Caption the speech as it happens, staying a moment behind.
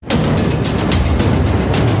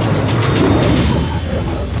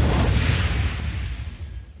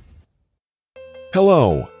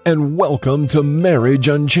Hello, and welcome to Marriage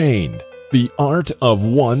Unchained, the art of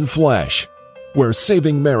one flesh, where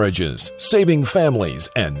saving marriages, saving families,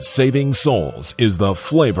 and saving souls is the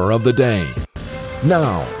flavor of the day.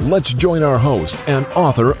 Now, let's join our host and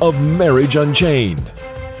author of Marriage Unchained,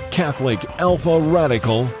 Catholic Alpha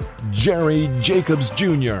Radical, Jerry Jacobs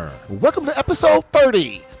Jr. Welcome to episode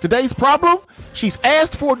 30. Today's problem? She's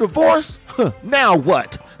asked for a divorce? Now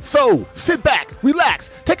what? So, sit back, relax,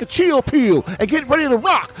 take a chill pill, and get ready to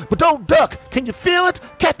rock, but don't duck. Can you feel it?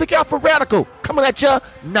 Catholic Alpha Radical, coming at ya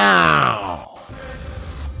now.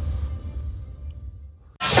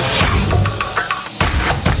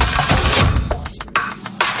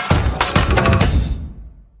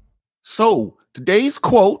 So, today's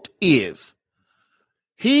quote is,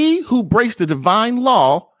 "He who breaks the divine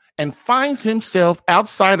law and finds himself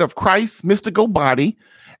outside of Christ's mystical body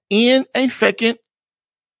in a second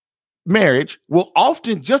marriage will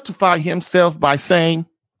often justify himself by saying,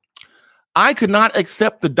 I could not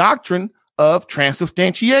accept the doctrine of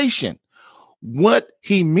transubstantiation." What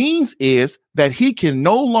he means is that he can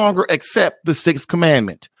no longer accept the sixth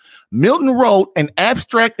commandment. Milton wrote an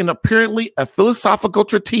abstract and apparently a philosophical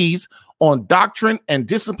treatise on doctrine and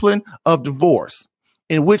discipline of divorce,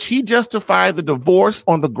 in which he justified the divorce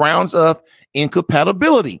on the grounds of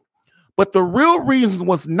incompatibility. But the real reason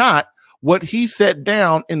was not what he set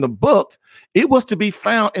down in the book. It was to be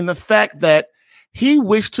found in the fact that he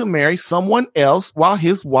wished to marry someone else while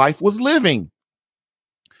his wife was living.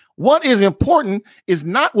 What is important is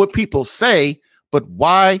not what people say, but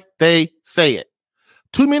why they say it.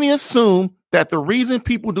 Too many assume that the reason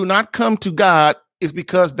people do not come to God is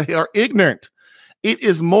because they are ignorant. It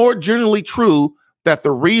is more generally true that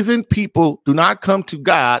the reason people do not come to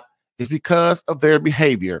God is because of their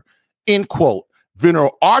behavior. End quote.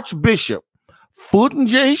 Venerable Archbishop Fulton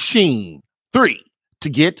J. Sheen, 3, to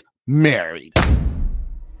get married.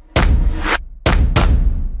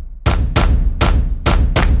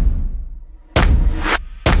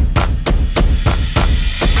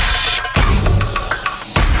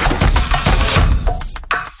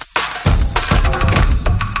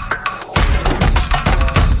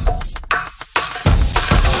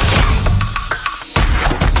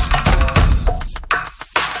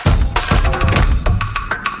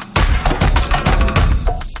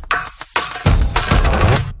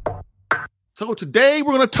 So today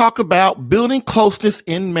we're going to talk about building closeness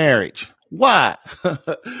in marriage. Why?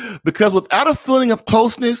 Because without a feeling of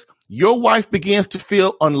closeness, your wife begins to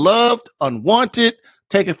feel unloved, unwanted,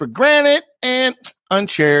 taken for granted, and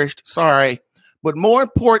uncherished. Sorry. But more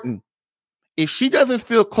important, if she doesn't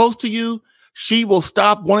feel close to you, she will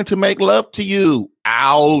stop wanting to make love to you.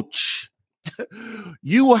 Ouch.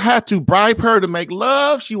 You will have to bribe her to make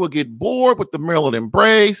love. She will get bored with the marital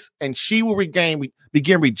embrace, and she will begin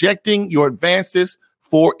rejecting your advances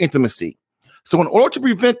for intimacy. So in order to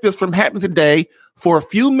prevent this from happening today, for a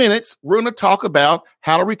few minutes, we're going to talk about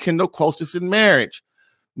how to rekindle closeness in marriage.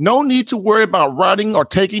 No need to worry about writing or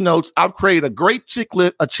taking notes. I've created a great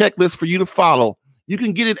checklist for you to follow. You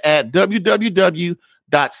can get it at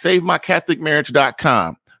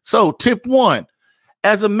www.savemycatholicmarriage.com. So tip 1,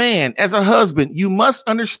 as a man, as a husband, you must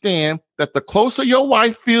understand that the closer your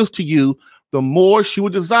wife feels to you, the more she will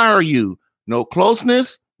desire you. No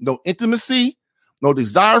closeness, no intimacy, no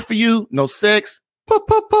desire for you, no sex,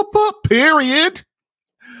 period.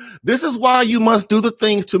 This is why you must do the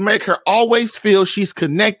things to make her always feel she's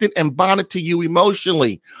connected and bonded to you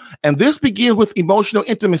emotionally. And this begins with emotional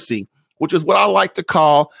intimacy, which is what I like to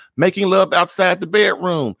call making love outside the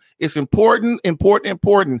bedroom. It's important. We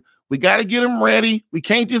got to get them ready. We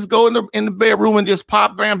can't just go in the bedroom and just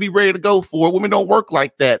pop down and be ready to go for it. Women don't work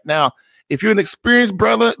like that. Now, if you're an experienced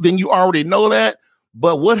brother, then you already know that.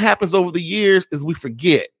 But what happens over the years is we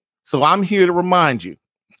forget. So I'm here to remind you.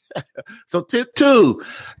 So tip 2,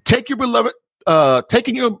 taking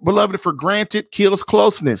your beloved for granted kills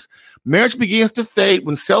closeness. Marriage begins to fade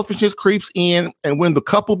when selfishness creeps in and when the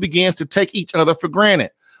couple begins to take each other for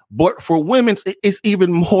granted. But for women, it's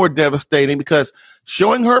even more devastating because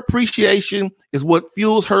showing her appreciation is what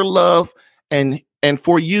fuels her love and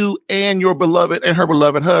for you and your beloved and her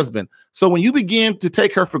beloved husband. So when you begin to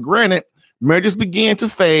take her for granted, marriages begin to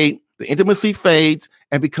fade, the intimacy fades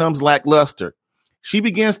and becomes lackluster. She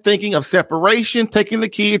begins thinking of separation, taking the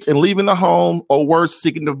kids and leaving the home, or worse,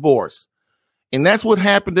 seeking divorce. And that's what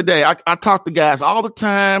happened today. I talk to guys all the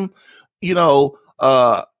time,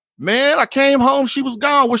 man, I came home, she was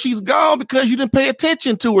gone. Well, she's gone because you didn't pay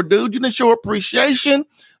attention to her, dude. You didn't show appreciation.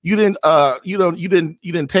 You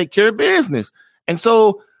didn't take care of business. And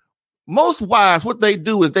so most wives, what they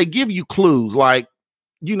do is they give you clues like,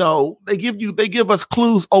 they give us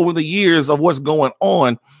clues over the years of what's going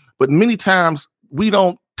on, but many times we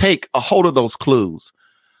don't take a hold of those clues.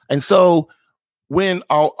 And so when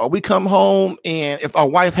we come home, and if our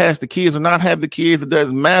wife has the kids or not have the kids, it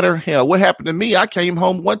doesn't matter. Hell, what happened to me? I came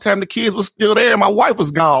home one time, the kids were still there, and my wife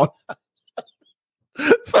was gone.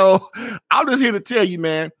 So I'm just here to tell you,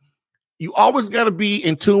 man, you always got to be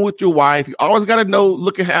in tune with your wife. You always got to know,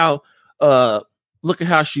 look at how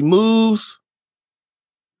she moves.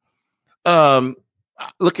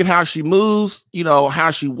 Look at how she moves,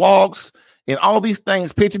 how she walks and all these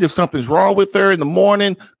things. Picture if something's wrong with her in the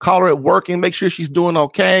morning, call her at work and make sure she's doing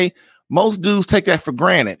okay. Most dudes take that for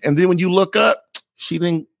granted. And then when you look up,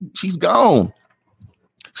 she's gone.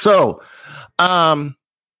 So,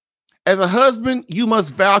 as a husband, you must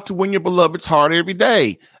vow to win your beloved's heart every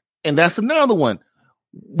day. And that's another one.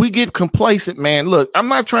 We get complacent, man. Look, I'm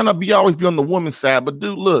not trying to always be on the woman's side, but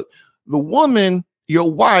dude, look, the woman,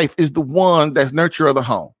 your wife, is the one that's nurturer of the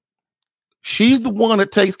home. She's the one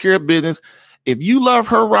that takes care of business. If you love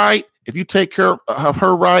her right, if you take care of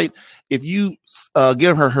her right, if you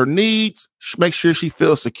give her needs, make sure she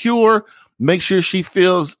feels secure, make sure she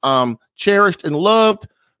feels cherished and loved,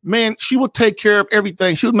 man, she will take care of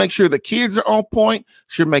everything. She'll make sure the kids are on point.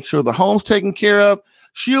 She'll make sure the home's taken care of.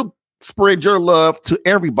 She'll spread your love to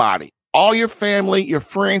everybody, all your family, your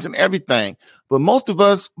friends, and everything. But most of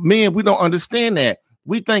us men, we don't understand that.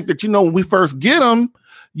 We think that, when we first get them,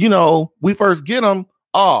 when you first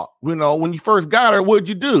got her, what'd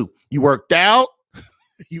you do? You worked out,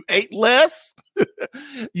 you ate less,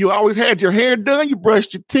 you always had your hair done, you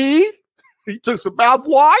brushed your teeth, you took some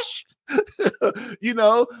mouthwash, you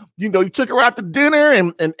took her out to dinner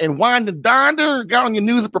and wined and dined her, got on your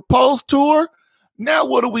news and proposed to her. Now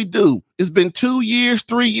what do? It's been 2 years,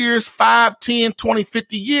 3 years, 5, 10, 20,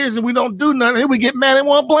 50 years, and we don't do nothing. And we get mad and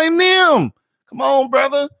want to blame them. Come on,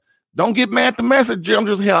 brother. Don't get mad at the messenger.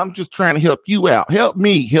 I'm just trying to help you out. Help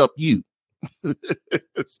me help you.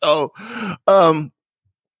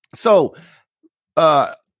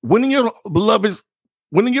 Winning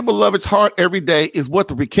your beloved's heart every day is what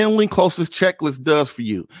the Rekindling Closeness Checklist does for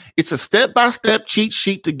you. It's a step-by-step cheat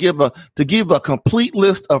sheet to give a complete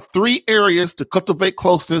list of 3 areas to cultivate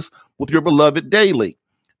closeness with your beloved daily.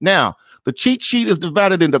 Now, the cheat sheet is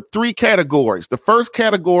divided into 3 categories. The first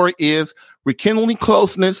category is rekindling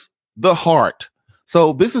closeness, the heart.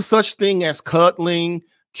 So this is such thing as cuddling,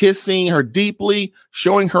 kissing her deeply,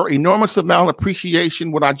 showing her enormous amount of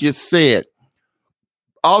appreciation, what I just said.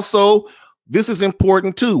 Also, this is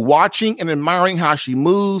important too, watching and admiring how she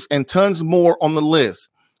moves, and tons more on the list.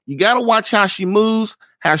 You got to watch how she moves,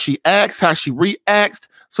 how she acts, how she reacts,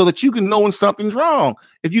 so that you can know when something's wrong.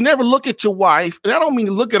 If you never look at your wife, and I don't mean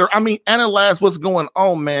to look at her, I mean analyze what's going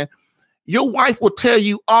on, man. Your wife will tell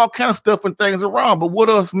you all kind of stuff when things are wrong, but what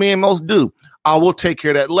us men most do? I will take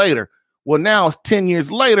care of that later. Well, now it's 10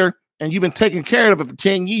 years later, and you've been taking care of it for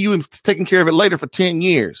 10 years. You've been taking care of it later for 10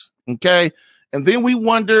 years, okay? And then we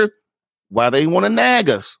wonder why they want to nag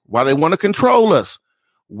us, why they want to control us,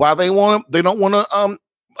 why they don't want to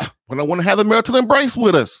have the marital embrace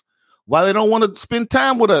with us, why they don't want to spend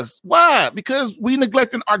time with us. Why? Because we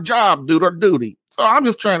neglecting our job, our duty. So I'm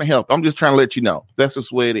just trying to help. I'm just trying to let you know. That's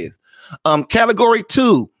just the way it is. Category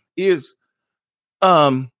 2 is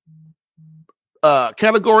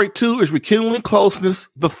rekindling closeness,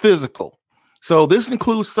 the physical. So this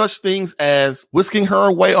includes such things as whisking her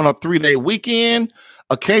away on a 3-day weekend,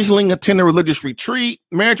 occasionally attend a religious retreat,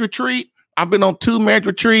 marriage retreat. I've been on 2 marriage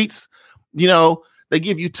retreats. They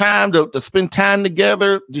give you time to spend time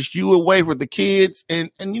together, just you away with the kids.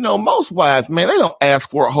 And most wives, man, they don't ask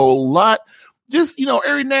for a whole lot. Just,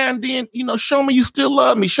 every now and then, show me you still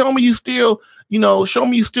love me. Show me you still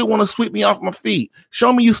want to sweep me off my feet.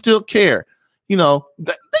 Show me you still care.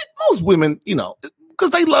 Most women,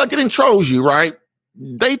 because they didn't chose you, right?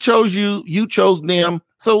 They chose you. You chose them.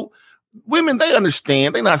 So women, they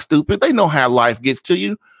understand. They're not stupid. They know how life gets to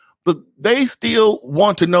you, but they still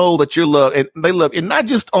want to know that you love, and they love, and not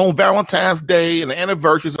just on Valentine's Day and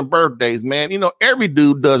anniversaries and birthdays, man. Every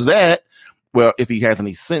dude does that. Well, if he has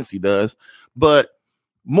any sense, he does. But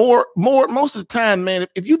most of the time, man,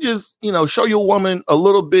 if you just, show your woman a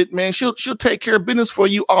little bit, man, she'll take care of business for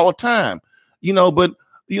you all the time. But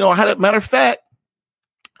matter of fact,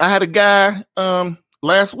 I had a guy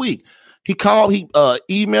last week. He called, he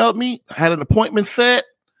emailed me, had an appointment set.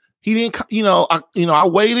 He didn't, I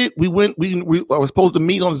waited. I was supposed to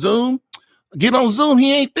meet on Zoom. Get on Zoom,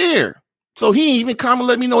 he ain't there. So he didn't even come and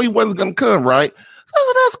let me know he wasn't going to come, right? So I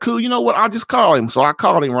said, that's cool. You know what? I'll just call him. So I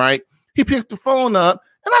called him, right? He picked the phone up,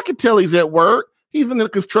 and I could tell he's at work. He's in the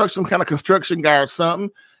construction guy or something.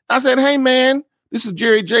 I said, hey, man, This is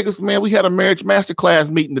Jerry Jacobs, man. We had a marriage masterclass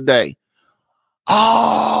meeting today.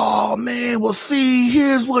 Oh man, well, see,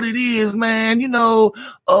 here's what it is, man.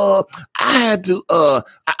 I had to,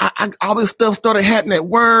 I all this stuff started happening at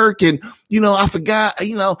work, and I forgot,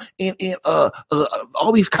 and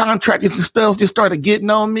all these contractors and stuff just started getting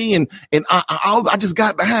on me, and I just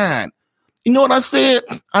got behind. You know what I said?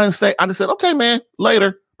 I just said, okay, man,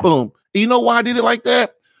 later, boom. And you know why I did it like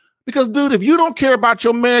that? Because, dude, if you don't care about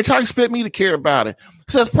your marriage, how do you expect me to care about it?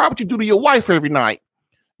 So that's probably what you do to your wife every night,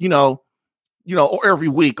 or every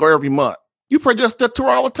week or every month. You probably just that to her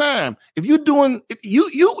all the time. If you emailed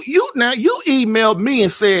me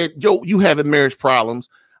and said, yo, you having marriage problems.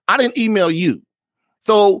 I didn't email you.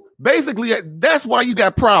 So basically that's why you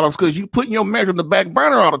got problems, because you putting your marriage on the back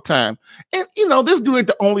burner all the time. And this dude ain't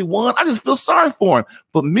the only one. I just feel sorry for him.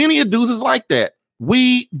 But many of dudes is like that.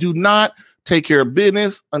 We do not take care of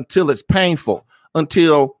business until it's painful,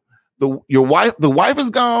 until the wife is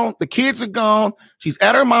gone, the kids are gone, she's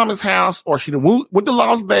at her mama's house, or she went to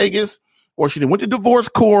Las Vegas, or she went to divorce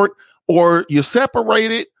court, or you're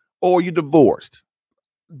separated, or you're divorced.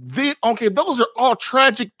 Those are all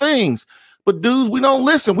tragic things. But dudes, we don't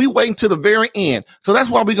listen. We wait until the very end. So that's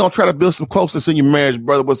why we're going to try to build some closeness in your marriage,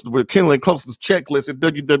 brother, with the Kindling Closeness Checklist at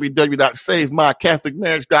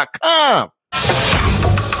www.savemycatholicmarriage.com.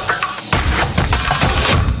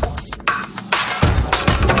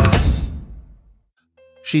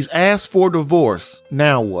 She's asked for divorce.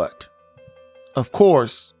 Now what? Of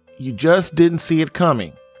course, you just didn't see it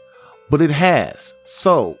coming, but it has.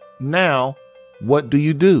 So now what do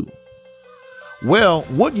you do? Well,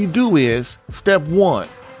 what you do is, step 1,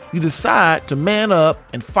 you decide to man up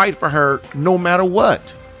and fight for her no matter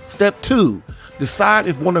what. Step 2, decide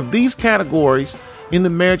if one of these categories in the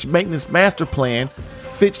marriage maintenance master plan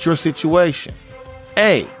fits your situation.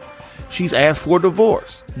 A, she's asked for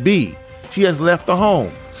divorce. B, she has left the home.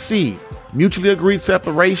 C, mutually agreed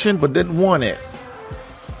separation but didn't want it.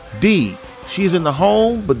 D, she's in the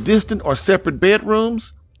home but distant or separate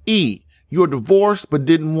bedrooms. E, you're divorced but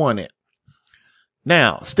didn't want it.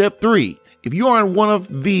 Now, step 3, if you are in one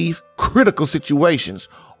of these critical situations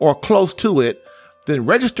or close to it, then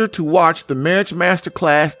register to watch the Marriage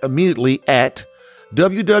Masterclass immediately at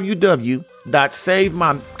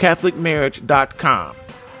www.savemycatholicmarriage.com.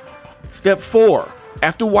 Step 4,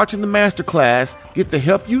 after watching the masterclass, get the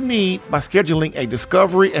help you need by scheduling a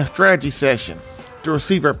discovery and strategy session to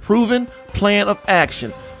receive a proven plan of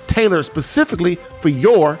action tailored specifically for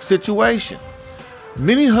your situation.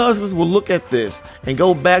 Many husbands will look at this and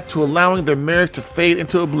go back to allowing their marriage to fade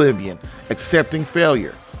into oblivion, accepting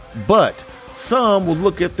failure. But some will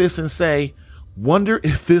look at this and say, wonder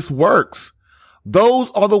if this works. Those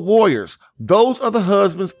are the warriors. Those are the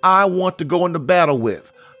husbands I want to go into battle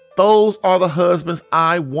with. Those are the husbands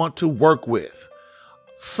I want to work with.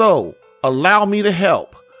 So allow me to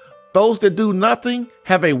help. Those that do nothing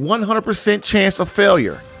have a 100% chance of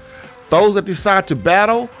failure. Those that decide to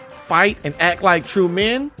battle, fight, and act like true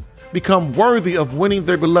men become worthy of winning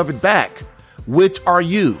their beloved back. Which are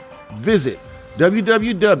you? Visit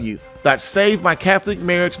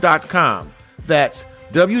www.savemycatholicmarriage.com. That's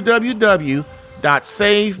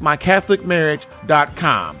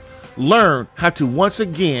www.savemycatholicmarriage.com. Learn how to once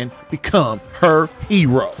again become her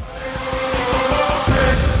hero.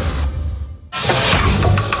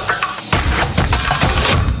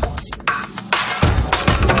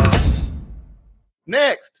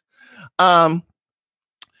 Next,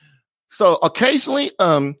 so occasionally,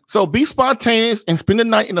 so be spontaneous and spend the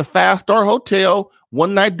night in a 5-star hotel,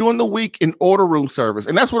 one night during the week, and order room service.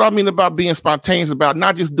 And that's what I mean about being spontaneous, about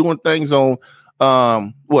not just doing things on,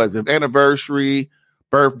 anniversary,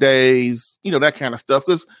 birthdays, that kind of stuff.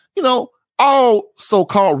 Because, all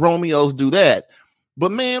so-called Romeos do that.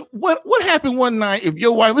 But man, what happened one night if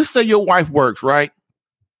your wife, let's say your wife works, right?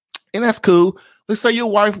 And that's cool. Let's say your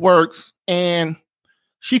wife works and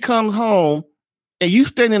she comes home and you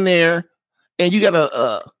standing there and you got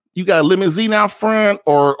a limousine out front,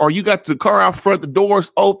 or you got the car out front, the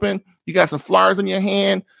doors open, you got some flyers in your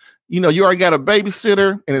hand, you already got a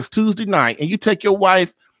babysitter, and it's Tuesday night, and you take your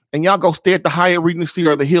wife and y'all go stay at the Hyatt Regency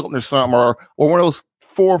or the Hilton or something, or one of those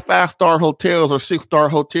 4 or 5-star hotels or 6-star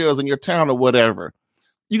hotels in your town or whatever.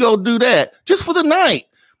 You go do that just for the night.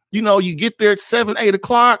 You get there at 7, 8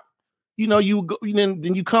 o'clock. You go,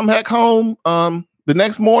 then you come back home the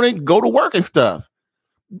next morning, go to work and stuff.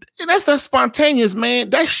 And that's spontaneous, man.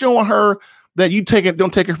 That's showing her that you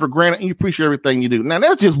don't take it for granted and you appreciate everything you do. Now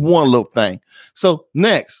that's just one little thing. So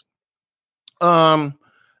next, or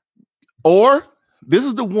this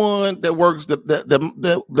is the one that works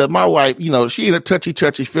that my wife, she ain't a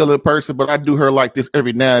touchy feeling person, but I do her like this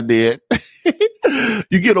every now and then.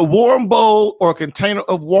 You get a warm bowl or a container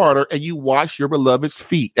of water and you wash your beloved's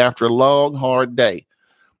feet after a long, hard day.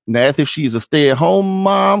 Now, if she's a stay-at-home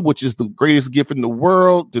mom, which is the greatest gift in the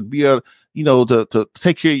world, to be a, to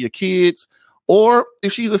take care of your kids, or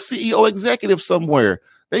if she's a CEO executive somewhere,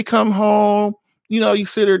 they come home, you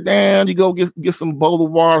sit her down, you go get some bowl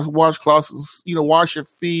of water, washcloths, wash your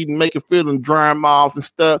feet and make her feel and dry them off and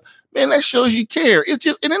stuff. Man, that shows you care. It's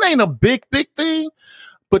just, and it ain't a big thing,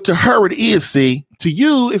 but to her it is. See, to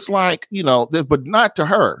you, it's like, but not to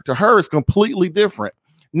her. To her, it's completely different.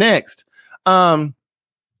 Next, and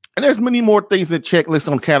there's many more things in the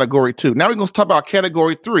checklist on category 2. Now we're going to talk about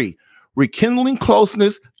category 3, rekindling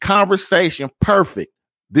closeness, conversation. Perfect.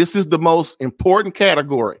 This is the most important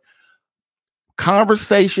category.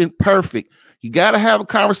 Conversation, perfect. You got to have a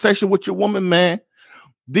conversation with your woman, man.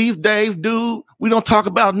 These days, dude, we don't talk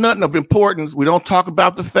about nothing of importance. We don't talk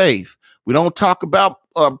about the faith. We don't talk about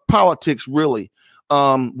politics, really.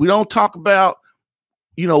 We don't talk about,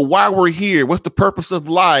 why we're here. What's the purpose of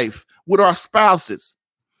life with our spouses?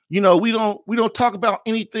 We don't talk about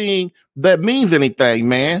anything that means anything,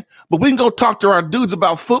 man. But we can go talk to our dudes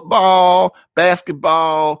about football,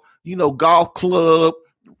 basketball, golf club,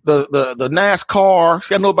 the NASCAR.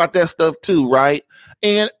 See, I know about that stuff too, right?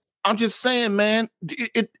 And I'm just saying, man,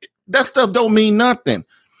 that stuff don't mean nothing,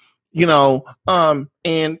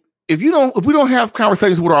 and if we don't have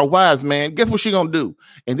conversations with our wives, man, guess what she gonna do?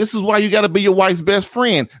 And this is why you got to be your wife's best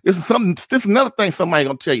friend. This is another thing somebody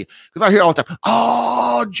gonna tell you, because I hear all the time,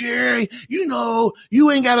 oh, Jerry, you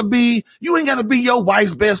ain't gotta be your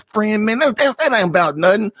wife's best friend, man. That ain't about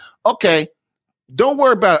nothing. Okay, don't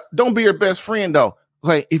be your best friend though.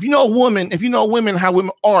 Okay, if you know women, how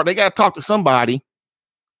women are, they gotta talk to somebody.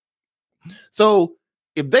 So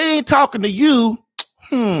if they ain't talking to you,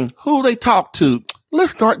 who they talk to?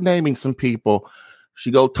 Let's start naming some people.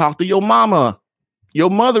 She go talk to your mama, your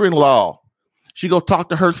mother-in-law. She go talk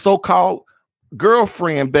to her so-called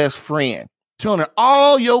girlfriend, best friend, telling her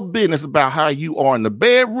all your business about how you are in the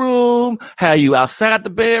bedroom, how you outside the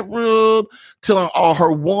bedroom, telling all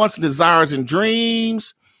her wants, desires, and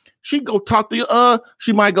dreams. She might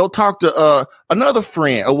go talk to another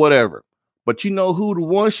friend or whatever. But you know who the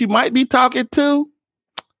one she might be talking to?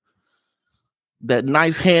 That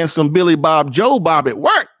nice, handsome Billy Bob Joe Bob at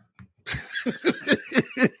work.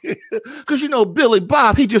 Because, Billy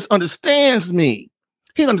Bob, he just understands me.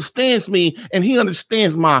 He understands me, and he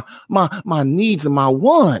understands my needs and my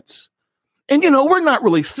wants. And, we're not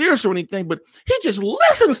really serious or anything, but he just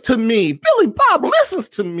listens to me. Billy Bob listens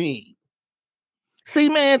to me. See,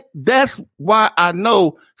 man, that's why I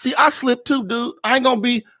know. See, I slip too, dude. I ain't gonna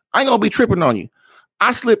be tripping on you.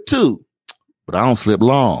 I slip too, but I don't slip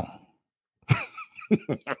long.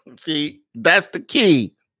 See, that's the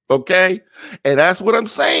key. Okay. And that's what I'm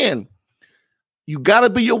saying. You got to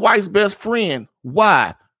be your wife's best friend.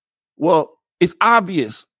 Why? Well, it's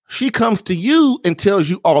obvious. She comes to you and tells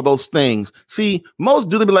you all those things. See, most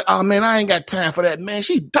dudes be like, oh man, I ain't got time for that, man.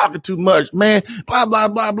 She talking too much, man. Blah, blah,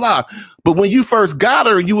 blah, blah. But when you first got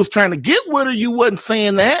her and you was trying to get with her, you wasn't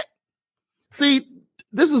saying that. See,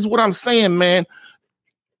 this is what I'm saying, man.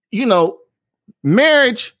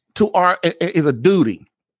 Marriage is a duty.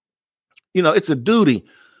 It's a duty.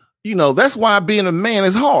 That's why being a man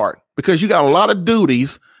is hard, because you got a lot of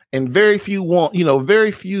duties and very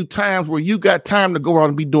few times where you got time to go around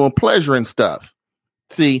and be doing pleasure and stuff.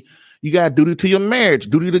 See, you got duty to your marriage,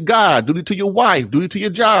 duty to God, duty to your wife, duty to your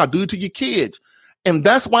job, duty to your kids. And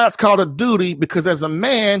that's why it's called a duty, because as a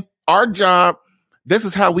man, our job, this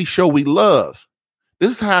is how we show we love.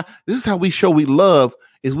 This is how we show we love,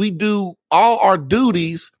 is we do all our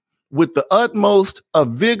duties with the utmost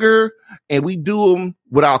of vigor, and we do them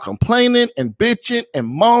without complaining and bitching and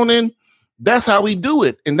moaning. That's how we do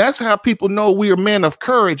it. And that's how people know we are men of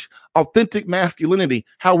courage, authentic masculinity,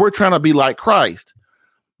 how we're trying to be like Christ.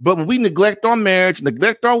 But when we neglect our marriage,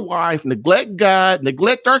 neglect our wife, neglect God,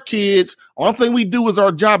 neglect our kids, only thing we do is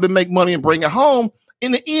our job and make money and bring it home.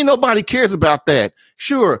 In the end, nobody cares about that.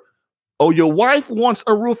 Sure. Oh, your wife wants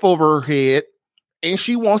a roof over her head, and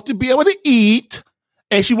she wants to be able to eat,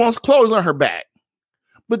 and she wants clothes on her back.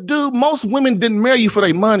 But dude, most women didn't marry you for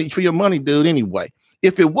your money, dude, anyway.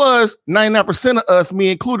 If it was, 99% of us, me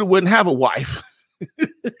included, wouldn't have a wife.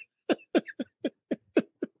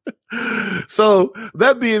 So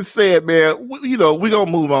that being said, man, we're going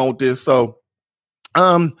to move on with this. So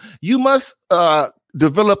you must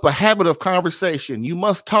develop a habit of conversation. You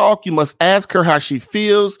must talk. You must ask her how she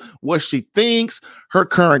feels, what she thinks, her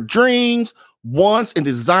current dreams, wants, and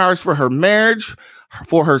desires for her marriage,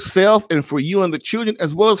 for herself, and for you and the children,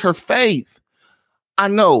 as well as her faith. I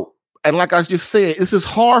know And like I just said, this is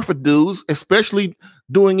hard for dudes, especially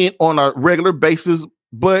doing it on a regular basis,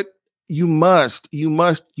 but you must.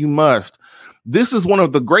 This is one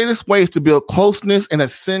of the greatest ways to build closeness and a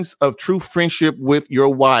sense of true friendship with your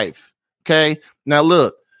wife. Okay. Now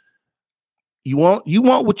look, you want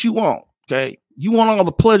what you want. Okay. You want all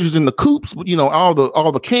the pleasures in the coops, all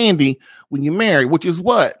the candy when you marry, which is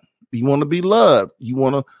what? You want to be loved. You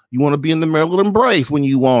want to be in the marital embrace when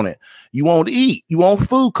you want it. You want to eat. You want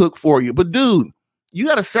food cooked for you. But dude, you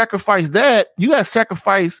got to sacrifice that. You got to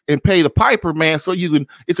sacrifice and pay the piper, man. So you can.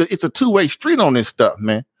 It's a two-way street on this stuff,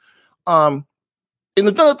 man. And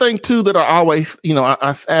another thing too that I always,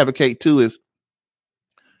 I advocate too is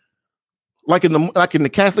like in the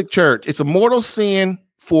Catholic Church, it's a mortal sin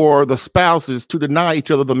for the spouses to deny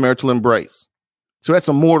each other the marital embrace. So that's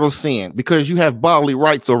a mortal sin because you have bodily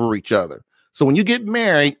rights over each other. So when you get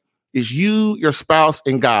married, it's you, your spouse,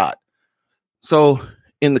 and God. So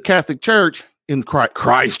in the Catholic Church, in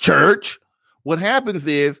Christ Church, what happens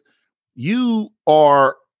is it's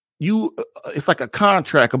like a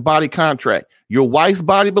contract, a body contract. Your wife's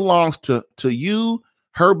body belongs to you,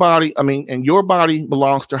 her body, and your body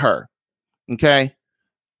belongs to her. Okay.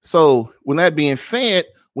 So when that being said,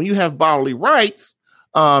 when you have bodily rights,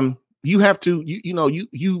 you have to,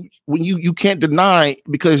 you can't deny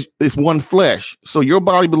because it's one flesh. So your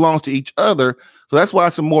body belongs to each other. So that's why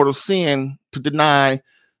it's a mortal sin to deny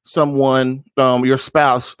someone, your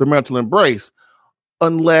spouse, the marital embrace,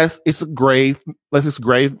 unless it's grave,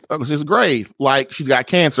 like she's got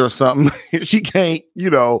cancer or something. She can't,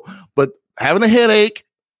 but having a headache,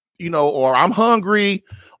 or I'm hungry,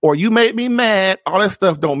 or you made me mad, all that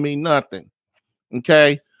stuff don't mean nothing.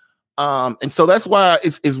 Okay. And so that's why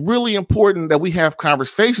it's really important that we have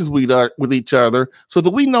conversations with each other so that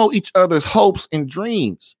we know each other's hopes and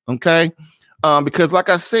dreams. Okay. Because like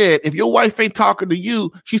I said, if your wife ain't talking to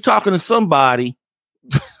you, she's talking to somebody.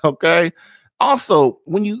 Okay. Also,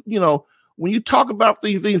 when you talk about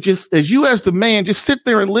these things, just as you as the man, just sit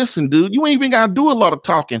there and listen, dude. You ain't even got to do a lot of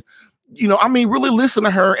talking. Really listen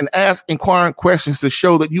to her and ask inquiring questions to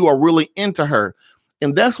show that you are really into her.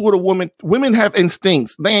 And that's what women have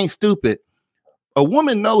instincts. They ain't stupid. A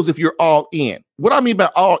woman knows if you're all in. What I mean by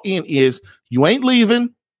all in is you ain't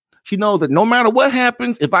leaving. She knows that no matter what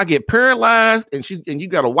happens, if I get paralyzed and you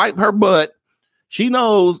got to wipe her butt, she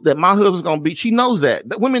knows that my husband's going to be, she knows that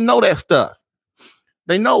women know that stuff.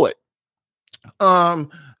 They know it.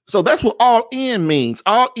 So that's what all in means.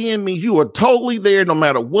 All in means you are totally there no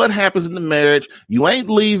matter what happens in the marriage. You ain't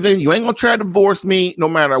leaving. You ain't going to try to divorce me no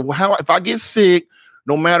matter if I get sick,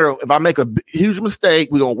 no matter if I make a huge mistake,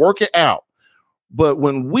 we're going to work it out. But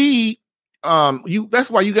when that's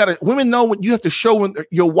why women know what you have to show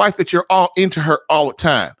your wife that you're all into her all the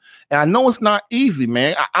time. And I know it's not easy,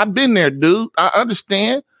 man. I've been there, dude. I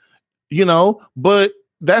understand, but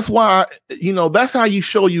that's why, that's how you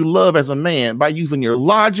show you love as a man, by using your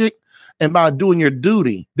logic and by doing your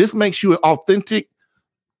duty. This makes you an authentic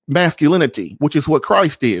masculinity, which is what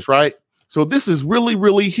Christ is, right? So this is really,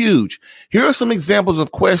 really huge. Here are some examples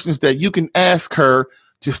of questions that you can ask her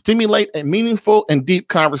to stimulate a meaningful and deep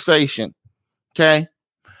conversation. Okay.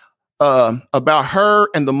 About her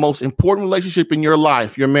and the most important relationship in your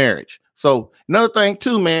life, your marriage. So another thing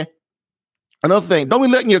too, man, don't be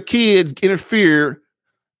letting your kids interfere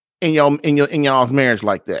in y'all's marriage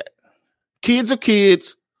like that. Kids are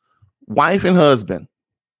kids, wife and husband.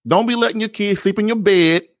 Don't be letting your kids sleep in your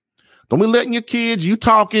bed. Don't be letting your kids, you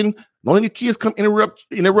talking, don't let your kids come interrupt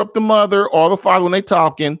the mother or the father when they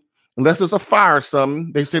talking, unless it's a fire or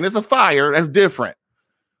something. They saying it's a fire, that's different.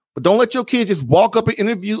 But don't let your kids just walk up and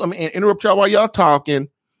interrupt y'all while y'all talking.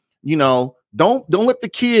 Don't let the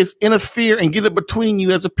kids interfere and get it between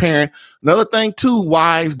you as a parent. Another thing too,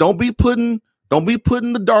 wives, don't be putting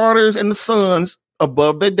the daughters and the sons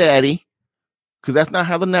above their daddy, because that's not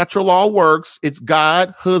how the natural law works. It's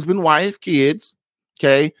God, husband, wife, kids.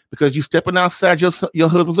 Okay, because you stepping outside your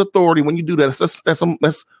husband's authority when you do that.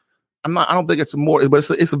 I don't think it's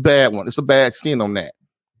but it's a bad one. It's a bad sin on that.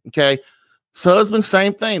 Okay, so husband,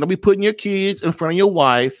 same thing. Don't be putting your kids in front of your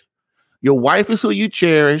wife. Your wife is who you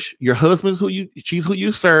cherish. Your husband is she's who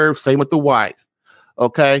you serve. Same with the wife.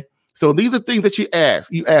 Okay. So these are things that you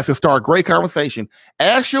ask. You ask to start a great conversation.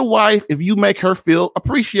 Ask your wife if you make her feel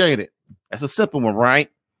appreciated. That's a simple one, right?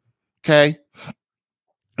 Okay.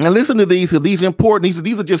 Now listen to these. These are important.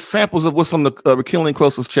 These are just samples of what's on the Killing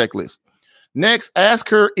Closest checklist. Next, ask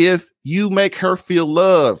her if you make her feel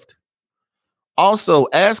loved. Also,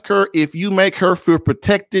 ask her if you make her feel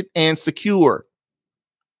protected and secure.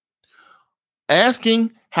 Ask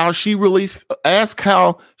how she really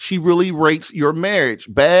rates your marriage: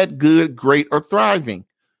 bad, good, great, or thriving.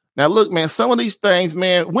 Now, look, man, some of these things,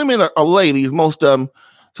 man, women are ladies, most of them,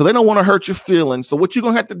 so they don't want to hurt your feelings. So what you're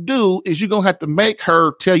going to have to do is you're going to have to make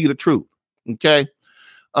her tell you the truth. Okay.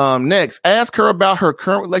 Next, ask her about her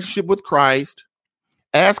current relationship with Christ.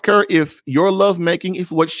 Ask her if your lovemaking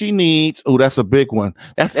is what she needs. Oh, that's a big one.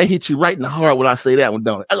 That hit you right in the heart when I say that one,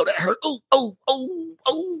 don't it? Oh, that hurt. Oh.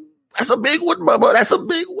 That's a big one, Bubba. That's a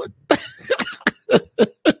big one.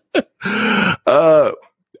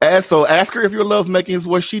 Ask her if your lovemaking is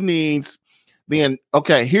what she needs. Then,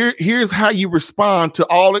 okay, here's how you respond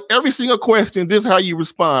to every single question. This is how you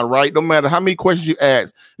respond, right? No matter how many questions you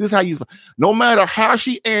ask, this is how you. No matter how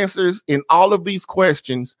she answers in all of these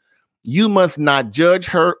questions, you must not judge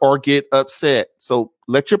her or get upset. So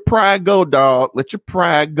let your pride go, dog. Let your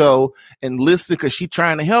pride go and listen, because she's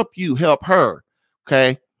trying to help you help her.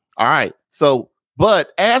 Okay. All right. So,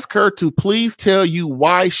 but ask her to please tell you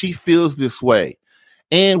why she feels this way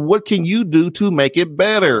and what can you do to make it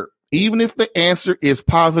better, even if the answer is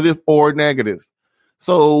positive or negative.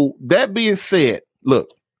 So that being said, look,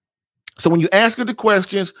 so when you ask her the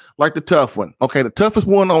questions, like the tough one, okay, the toughest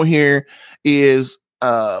one on here is,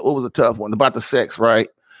 what was the tough one? About the sex, right?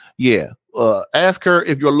 Yeah. Ask her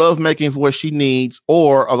if your lovemaking is what she needs,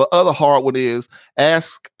 or the other hard one is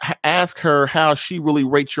ask her how she really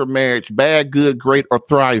rates your marriage: bad, good, great, or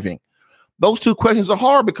thriving. Those two questions are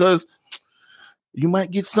hard because you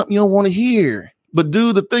might get something you don't want to hear. But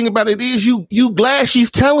dude, the thing about it is you glad she's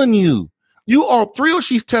telling you. You are thrilled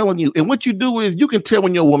she's telling you. And what you do is you can tell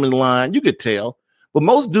when your woman's lying. You could tell. But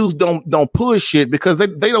most dudes don't push shit because they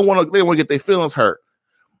don't want to get their feelings hurt.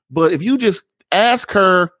 But if you just ask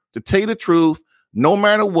her to tell you the truth, no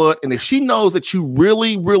matter what, and if she knows that you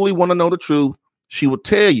really, really want to know the truth, she will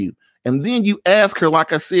tell you. And then you ask her,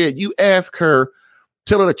 like I said, you ask her,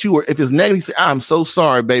 tell her that you were, if it's negative, say, I'm so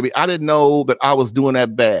sorry, baby. I didn't know that I was doing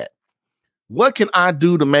that bad. What can I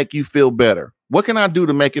do to make you feel better? What can I do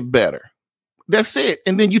to make it better? That's it.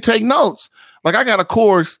 And then you take notes. Like I got a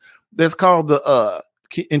course that's called the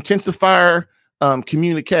Intensifier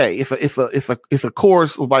Communique. It's a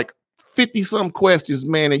course of like 50 some questions,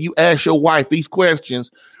 man. And you ask your wife these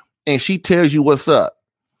questions and she tells you what's up.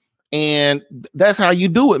 And that's how you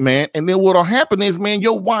do it, man. And then what'll happen is, man,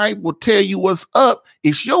 your wife will tell you what's up.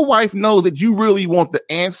 If your wife knows that you really want the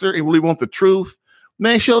answer and really want the truth,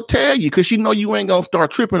 man, she'll tell you because she know you ain't gonna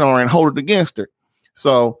start tripping on her and hold it against her.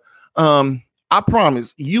 So I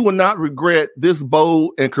promise you will not regret this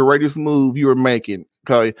bold and courageous move you are making.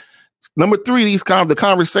 Okay. Number 3, the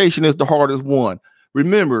conversation is the hardest one.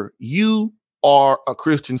 Remember, you are a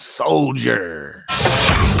Christian soldier.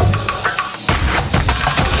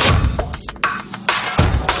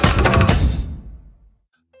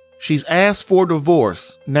 She's asked for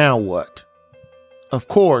divorce. Now what? Of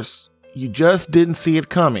course, you just didn't see it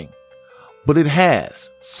coming, but it has.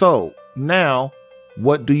 So now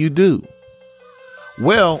what do you do?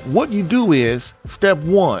 Well, what you do is step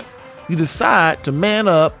 1, you decide to man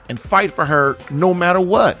up and fight for her no matter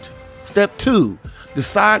what. Step 2,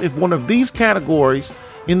 decide if one of these categories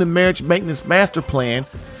in the marriage maintenance master plan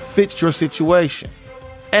fits your situation.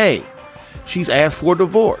 A, she's asked for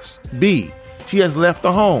divorce. B, she has left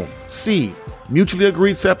the home. C, mutually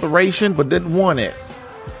agreed separation but didn't want it.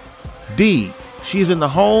 D, she's in the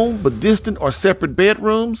home but distant or separate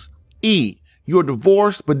bedrooms. E, you're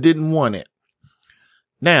divorced but didn't want it.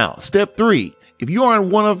 Now, step 3, if you are in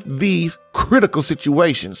one of these critical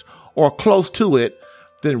situations or close to it,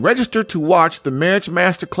 then register to watch the Marriage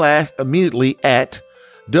Masterclass immediately at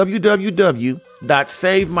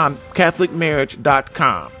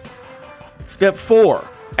www.savemycatholicmarriage.com. Step 4,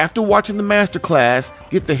 after watching the masterclass,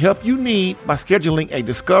 get the help you need by scheduling a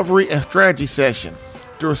discovery and strategy session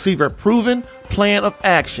to receive a proven plan of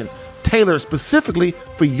action tailored specifically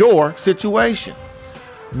for your situation.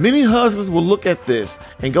 Many husbands will look at this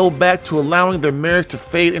and go back to allowing their marriage to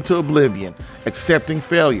fade into oblivion, accepting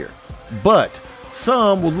failure. But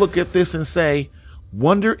some will look at this and say,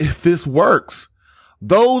 wonder if this works.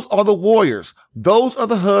 Those are the warriors. Those are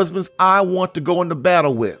the husbands I want to go into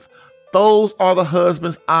battle with. Those are the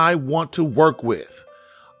husbands I want to work with.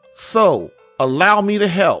 So allow me to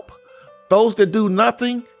help. Those that do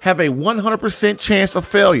nothing have a 100% chance of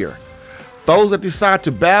failure. Those that decide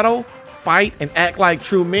to battle, fight, and act like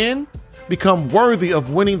true men become worthy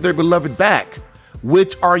of winning their beloved back.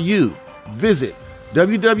 Which are you? Visit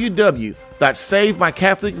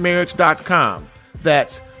www.savemycatholicmarriage.com.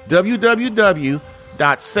 That's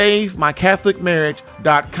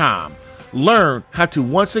www.savemycatholicmarriage.com. Learn how to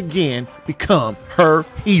once again become her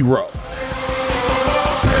hero.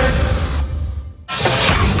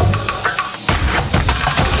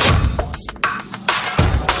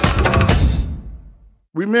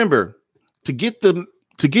 remember to get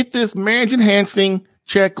this marriage enhancing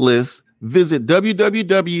checklist, visit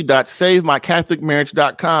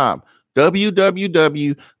www.savemycatholicmarriage.com.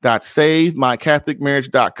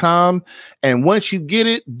 www.savemycatholicmarriage.com. And once you get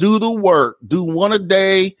it, do the work. Do one a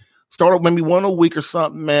day. Start with maybe one a week or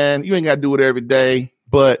something, man. You ain't got to do it every day.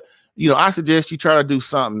 But, I suggest you try to do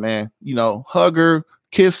something, man. Hug her,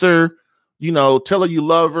 kiss her, tell her you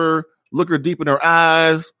love her, look her deep in her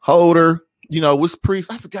eyes, hold her. Which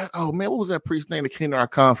priest? I forgot. Oh, man, what was that priest's name that came to our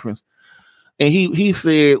conference? And he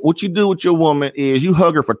said, what you do with your woman is you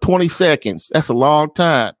hug her for 20 seconds. That's a long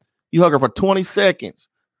time. You hug her for 20 seconds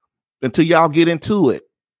until y'all get into it.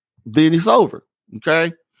 Then it's over.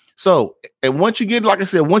 Okay. So, and once you get, like I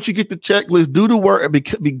said, once you get the checklist, do the work and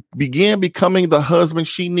begin becoming the husband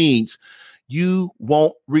she needs. You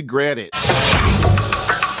won't regret it.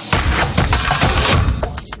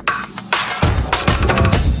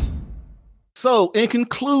 So, in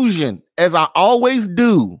conclusion, as I always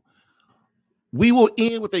do, we will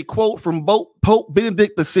end with a quote from Pope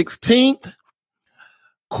Benedict XVI.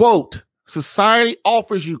 Quote, society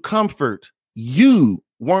offers you comfort. You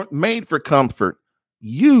weren't made for comfort.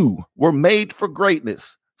 You were made for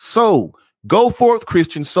greatness. So go forth,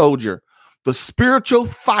 Christian soldier. The spiritual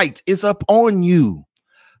fight is up on you.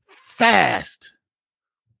 Fast,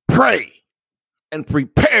 pray, and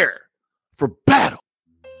prepare for battle.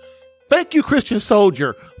 Thank you, Christian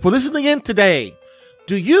soldier, for listening in today.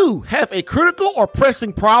 Do you have a critical or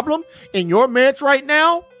pressing problem in your marriage right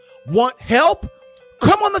now? Want help?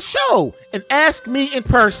 Come on the show and ask me in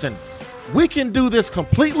person. We can do this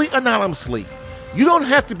completely anonymously. You don't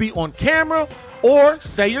have to be on camera or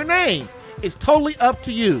say your name. It's totally up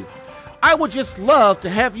to you. I would just love to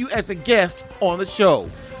have you as a guest on the show.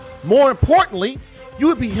 More importantly, you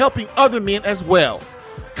would be helping other men as well.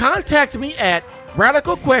 Contact me at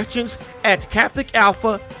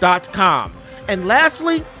radicalquestions@catholicalpha.com. And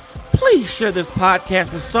lastly, please share this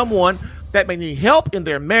podcast with someone that may need help in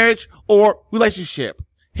their marriage or relationship.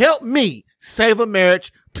 Help me save a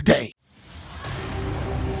marriage today.